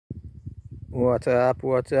What up,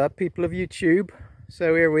 people of YouTube?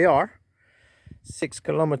 So here we are, 6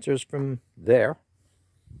 kilometers from there,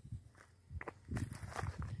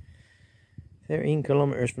 13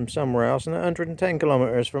 kilometers from somewhere else, and 110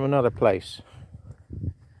 kilometers from another place.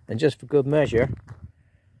 And just for good measure,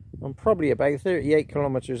 I'm probably about 38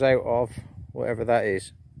 kilometers out of whatever that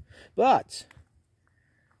is. But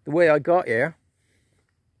the way I got here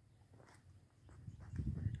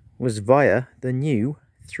was via the new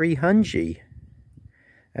 300.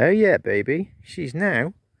 Oh yeah, baby, she's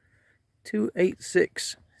now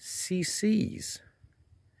 286 cc's,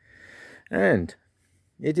 and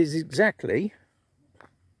it is exactly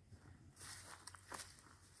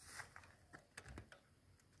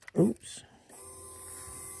out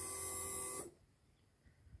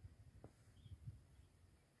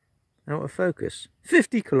of focus,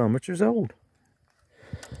 50 kilometers old.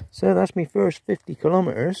 So that's my first 50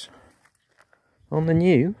 kilometers on the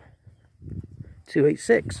new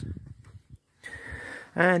 286,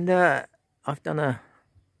 and I've done a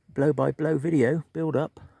blow-by-blow video build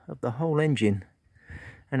up of the whole engine,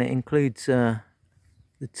 and it includes the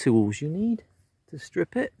tools you need to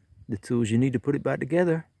strip it, the tools you need to put it back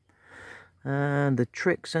together, and the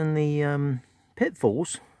tricks and the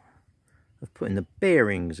pitfalls of putting the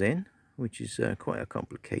bearings in, which is quite a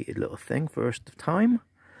complicated little thing first time,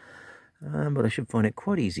 but I should find it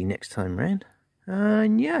quite easy next time round.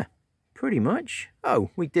 And yeah, pretty much. Oh,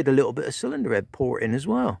 we did a little bit of cylinder head porting as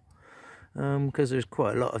well, because there's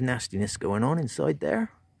quite a lot of nastiness going on inside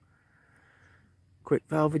there. Quick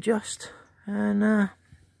valve adjust, and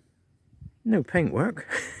no paint work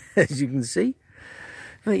as you can see.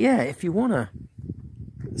 But yeah, if you want to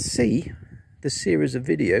see the series of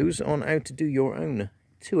videos on how to do your own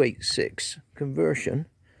 286 conversion,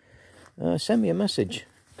 send me a message,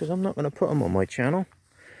 because I'm not going to put them on my channel.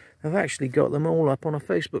 I've actually got them all up on a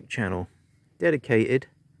Facebook channel dedicated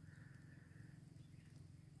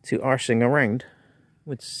to arsing around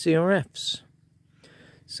with CRFs.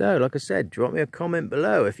 So, like I said, drop me a comment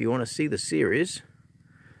below if you want to see the series.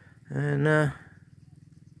 And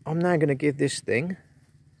I'm now going to give this thing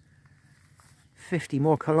 50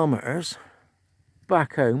 more kilometers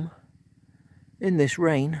back home in this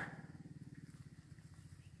rain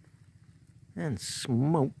and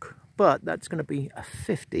smoke. But that's going to be a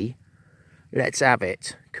 50, let's have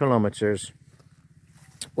it, kilometers.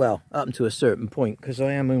 Well, up to a certain point, because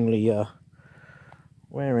I am only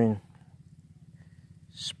wearing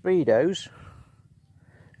Speedos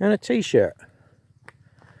and a t-shirt.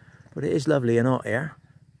 But it is lovely and hot here.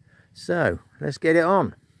 So, let's get it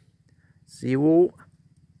on. See you all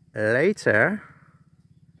later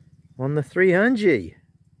on the 300.